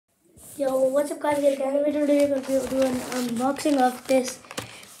Yo, what's up guys, today we're going to do an unboxing of this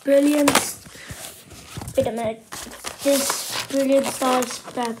brilliant, wait a minute, this brilliant stars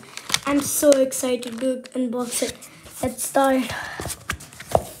pack. I'm so excited to unbox it. Let's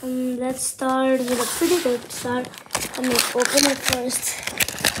start with a pretty good start. Let me open it first.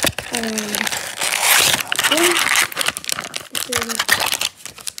 This is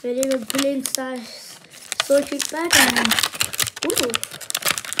a very good brilliant stars so cheap pack, and ooh.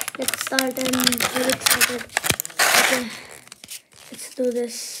 Let's start. I'm very excited. Okay, let's do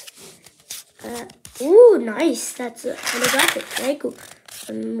this. Ooh, nice. That's a holographic Raikou.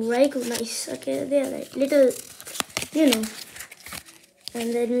 Raikou, nice. Okay, they're like little, you know.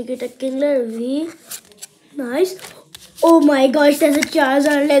 And then we get a Kingler V. Nice. Oh my gosh, there's a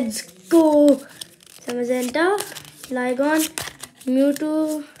Charizard. Let's go. Samazenta, Flygon,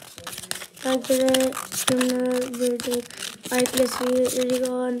 Mewtwo, Agre, Skinner, Verdict,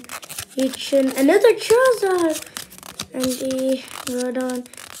 Rigon, Hitchin, another Charizard, and the Rodon,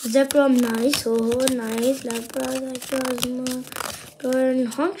 Zekrom, nice, oh nice, Lapras, Cosmo, Torn,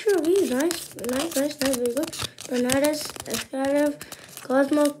 Honkshaw, nice, very good, Tornadus, Escarif,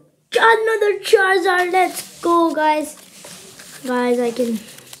 Cosmo, another Charizard. Let's go, guys, let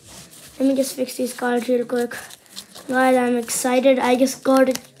me just fix these cards real quick. Guys, I'm excited. I just got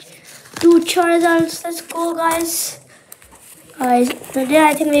it. 2 Charizards. Let's go, guys. Today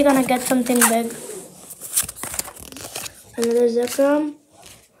I think we're gonna get something big. Another Zekrom.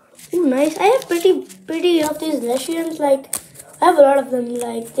 Ooh, nice. I have pretty of these Leshians. Like, I have a lot of them.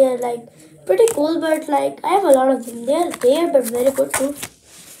 Like, they're like pretty cool, but like I have a lot of them. They're there, but very good too.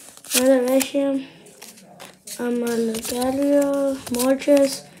 Another Leshian. Lucario,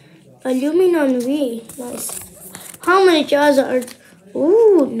 Mortis, Illuminon V. Nice. How many Charizards?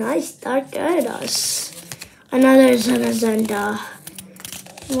 Ooh, nice. Dark Gyarados. Another Zamazenta.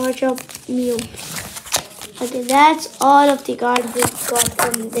 Watch up, Mew. Okay, that's all of the cards we got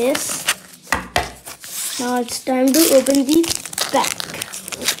from this. Now it's time to open the pack.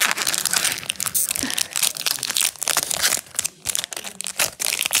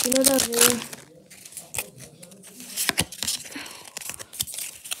 You know that way.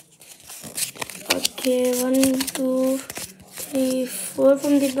 Okay, 1, 2, 3, 4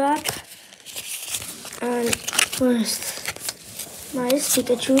 from the back. And first, nice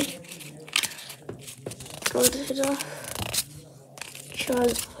Pikachu.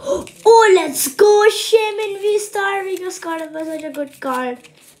 Charles. Oh, let's go, Shaman V-Star. We just got such a good card.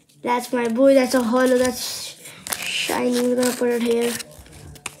 That's my boy. That's a holo. That's shiny. We're gonna put it here.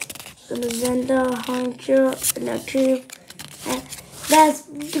 Zenda, Honcho, Electric. That's,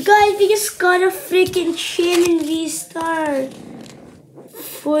 guys, we just got a freaking Shaman V-Star.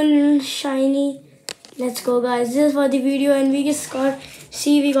 Full shiny. Let's go, guys. This is for the video, and we just got,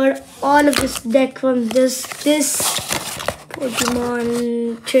 we got all of this deck from this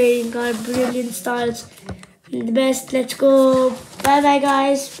Pokemon trading card, brilliant stars, the best. Let's go. Bye bye,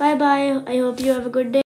 guys. Bye bye. I hope you have a good day.